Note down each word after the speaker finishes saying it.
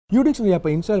YouTube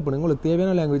ஆப்பை install பண்ணுங்க. உங்களுக்கு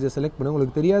தேவையான லாங்குவேஜை செலக்ட் பண்ணுங்க.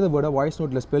 உங்களுக்கு தெரியாத வேர்டை வாய்ஸ்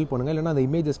நோட்டில் ஸ்பெல் பண்ணுங்க. இல்லைனா அந்த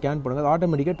இமேஜை ஸ்கேன் பண்ணுங்க. அது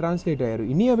ஆட்டோமேட்டிக்காக ட்ரான்ஸ்லேட் ஆயிரும்.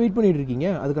 இன்னும் வெயிட் பண்ணிட்டு இருக்கீங்க?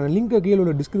 அதுக்கான லிங்க் கீழே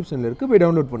உள்ள டிஸ்கிரிப்ஷனில் இருக்கு, போய்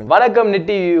டவுன்லோட் பண்ணுங்க. வணக்கம்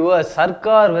நெட்டி வியூவர்ஸ்.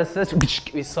 சர்க்கார் வெர்சஸ்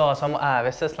விஸ்வாசம்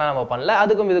வெர்சஸ்லாம் நம்ம பண்ணல.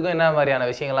 அதுக்கும் இதுக்கும் என்ன மாதிரியான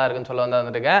விஷயங்கள்லாம் இருக்குன்னு சொல்ல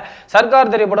வந்துருக்கேன்.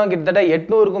 சர்க்கார் திரைப்படம் கிட்டத்தட்ட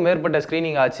 800க்கும் மேற்பட்ட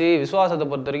ஸ்க்ரீனிங் ஆச்சு. விஸ்வாசத்தை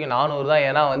பொறுத்த வரைக்கும் 400 தான்.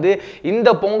 ஏன்னா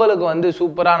இந்த பொங்கலுக்கு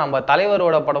சூப்பராக நம்ம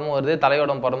தலைவரோட படமும் வருது,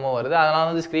 தலையோட படமும் வருது.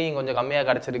 அதனால ஸ்க்ரீனிங் கொஞ்சம் கம்மியாக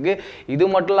கிடச்சிருக்கு. இது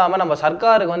மட்டும் இல்லாமல் நம்ம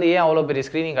சர்க்காருக்கு ஏன் அவ்வளோ பெரிய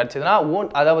ஸ்க்ரீனிங் கிடச்சதுன்னா,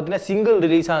 அதை பார்த்தீங்கன்னா சிங்கிள்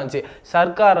ரிலீஸாக இருந்துச்சு.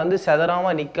 சர்க்கார்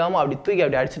செதறாமல் நிற்காமல் அப்படி தூக்கி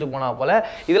அப்படி அடிச்சுட்டு போனா போல.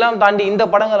 இதெல்லாம் தாண்டி இந்த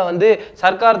படங்களை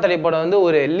சர்க்கார் திரைப்படம்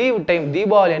ஒரு லீவ் டைம்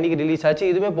தீபாவளி அன்னைக்கு ரிலீஸ் ஆச்சு.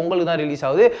 இதுவுமே பொங்கலுக்கு தான் ரிலீஸ்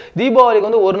ஆகுது.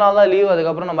 தீபாவளிக்கு ஒரு நாள் தான் லீவ்.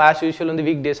 அதுக்கப்புறம் நம்ம ஆஸ் யூஷுவல்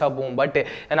வீக் டேஸாக போகும். பட்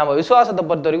நம்ம விசுவாசத்தை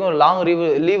பொறுத்த வரைக்கும் ஒரு லாங்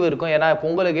லீவ் இருக்கும். ஏன்னா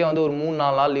பொங்கலுக்கே ஒரு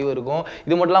 3-4 நாள் லீவ் இருக்கும்.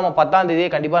 இது மட்டும் இல்லாமல் 10ஆம்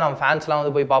தேதியே கண்டிப்பாக நம்ம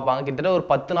ஃபேன்ஸ்லாம் போய் பார்ப்பாங்க. கிட்டத்தட்ட ஒரு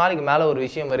 10 நாளைக்கு மேலே ஒரு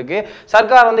விஷயம் இருக்கு.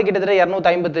 சர்க்கார் கிட்டத்தட்ட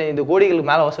 255 கோடிகளுக்கு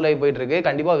மேலே வசூலாகி போயிட்டு இருக்கு.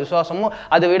 கண்டிப்பாக விசுவாசமும்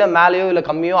அதை விட மேலேயோ இல்லை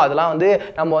கம்மியோ அதெல்லாம்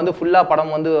நம்ம ஃபுல்லாக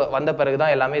படம் வந்த பிறகு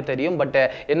தான் எல்லாமே தெரியும். பட்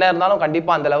என்ன இருந்தாலும்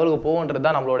கண்டிப்பாக அந்த லெவலுக்கு போகுன்றது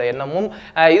தான் நம்மளோட எண்ணமும்.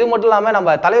 இது மட்டும் இல்லாமல்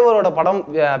நம்ம தலைவரோட படம்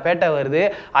பேட்டை வருது.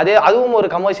 அதுவும் ஒரு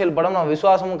கமர்ஷியல் படம். நம்ம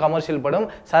விசுவாசமும் கமர்ஷியல் படம்,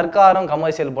 சர்க்காரும்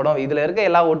கமர்ஷியல் படம். இதில் இருக்க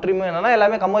எல்லா ஒற்றுமையும் என்னன்னா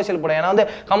எல்லாமே கமர்ஷியல் படம். ஏன்னா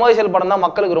கமர்ஷியல் படம் தான்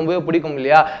மக்களுக்கு ரொம்பவே பிடிக்கும்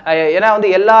இல்லையா? ஏன்னா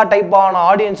எல்லா டைப்பான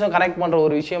ஆடியன்ஸும் கனெக்ட் பண்ணுற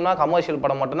ஒரு விஷயம்னா கமர்ஷியல்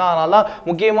படம் மட்டும்தான். அதனால தான்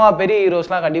முக்கியமாக பெரிய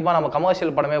ஹீரோஸ்லாம் கண்டிப்பாக நம்ம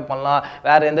கமர்ஷியல் படமே பண்ணலாம்.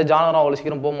 வேற எந்த ஜானரும் அவ்வளோ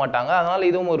சீக்கிரம் போக மாட்டாங்க. அதனால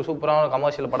இதுவும் ஒரு சூப்பரான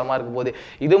கமர்ஷியல் படமா இருக்க போகுது.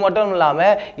 இது மட்டும் இல்லாம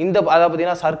அதை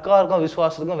பார்த்தீங்கன்னா சர்க்காருக்கும்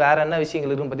விசுவாசத்துக்கும் வேற என்ன விஷயங்கள்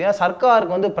இருக்குன்னு பார்த்தீங்கன்னா,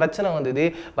 சர்க்காருக்கு பிரச்சனை வந்தது.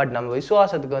 பட் நம்ம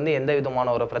விசுவாசத்துக்கு எந்த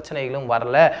விதமான ஒரு பிரச்சனைகளும்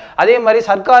வரல. அதே மாதிரி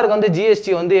சர்க்காருக்கு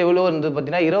ஜிஎஸ்டி எவ்வளோ இருந்தது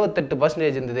பார்த்தீங்கன்னா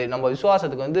 28% இருந்தது. நம்ம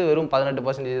விசுவாசத்துக்கு வெறும்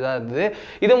 18% தான் இருந்தது.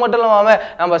 இது மட்டும் இல்லாம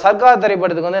நம்ம சர்க்கார்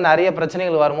திரைப்படத்துக்கு நிறைய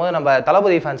பிரச்சனைகள் வரும்போது நம்ம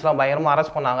தளபதி ஃபேன்ஸ்லாம் பயங்கரமா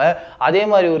அரெஸ்ட் பண்ணாங்க. அதே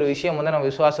மாதிரி ஒரு விஷயம் நம்ம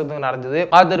விசுவாசத்துக்கு நடந்தது.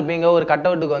 பார்த்துருப்பீங்க, ஒரு கட்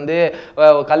அவுட்டுக்கு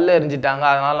கல் எரிஞ்சிட்டாங்க.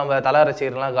 அதனால நம்ம தல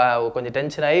ரசிகர்லாம் கொஞ்சம்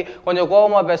டென்ஷன் ஆகி கொஞ்சம்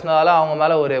கோபமாக பேசினதால அவங்க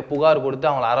மேலே ஒரு புகார் கொடுத்து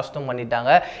அவங்கள அரெஸ்ட்டும்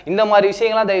பண்ணிட்டாங்க. இந்த மாதிரி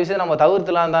விஷயங்கள்லாம் தயவுசெய்து நம்ம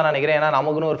தவிர்த்துலாம் தான் நினைக்கிறேன். ஏன்னா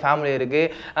நமக்குன்னு ஒரு ஃபேமிலி இருக்குது.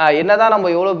 என்னதான் நம்ம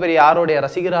எவ்வளோ பெரிய யாரோடைய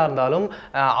ரசிகராக இருந்தாலும்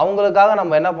அவங்களுக்காக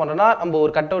நம்ம என்ன பண்ணுறோம்னா, நம்ம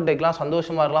ஒரு கட் அவுட் வைக்கலாம்,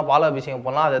 சந்தோஷமாக இருக்கலாம், பாலாபிஷேகம்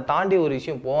பண்ணலாம். அதை தாண்டி ஒரு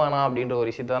விஷயம் போவேணாம் அப்படின்ற ஒரு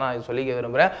விஷயத்தை தான் நான் சொல்லிக்க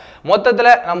விரும்புகிறேன்.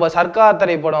 மொத்தத்தில் நம்ம சர்க்கார்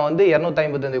திரைப்படம்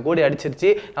 255 கோடி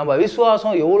அடிச்சிருச்சு. நம்ம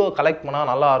விசுவாசம் எவ்வளோ கலெக்ட் பண்ணால்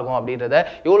நல்லா இருக்கும் அப்படின்றத,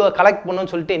 எவ்வளோ கலெக்ட்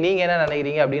பண்ணணும்னு சொல்லிட்டு நீங்கள் என்ன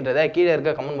நினைக்கிறீங்க அப்படின்றத கீழே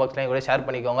இருக்க கமெண்ட் பாக்ஸ்ல கூட ஷேர்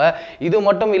பண்ணிக்கோங்க. இது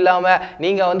மட்டும் இல்லாமல்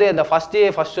நீங்கள் இந்த ஃபர்ஸ்ட்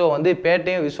ஷோ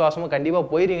பேட்டையும் விசுவாசமும் கண்டிப்பாக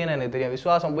போயிருவீங்கன்னு எனக்கு தெரியும்.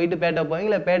 விசுவாசம் போயிட்டு பேட்டை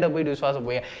போவீங்களா, பேட்டை போயிட்டு விசுவாசம்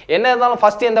போவீங்க. என்ன இருந்தாலும்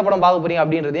ஃபர்ஸ்ட் எந்த படம் பார்க்க போறீங்க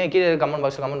அப்படின்றதையும் கீழே இருக்க கமெண்ட்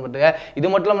பாக்ஸ்ல கமெண்ட் பண்ணுங்க. இது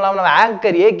மட்டும் இல்லாமல் நம்ம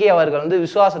ஆங்கர் ஏகே அவர்கள்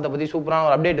விசுவாசத்தை பற்றி சூப்பரான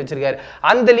ஒரு அப்டேட் வச்சிருக்காரு.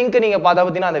 அந்த லிங்க் நீங்கள் பார்த்தா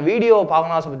பார்த்தீங்கன்னா, அந்த வீடியோ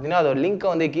பார்க்கணும் ஆசைப்பட்டீங்கன்னா அதோட லிங்க்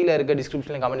கீழே இருக்க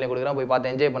டிஸ்கிரிப்ஷன்ல கமெண்ட்ல கொடுக்குறேன், போய்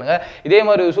பார்த்து என்ஜாய் பண்ணுங்க. இதே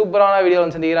மாதிரி சூப்பரான வீடியோ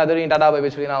சந்திக்கிறேன். அது வரைக்கும் டாடா பை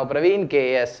பை. நான் பிரவீன்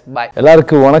KS. பாய்.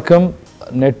 எல்லாருக்கும் வணக்கம்.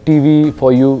 நெட் டிவி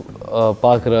ஃபார் யூ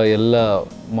பார்க்குற எல்லா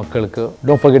மக்களுக்கு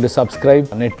don't forget to subscribe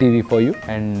Net TV for you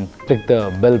and click the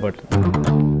bell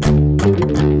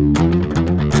button.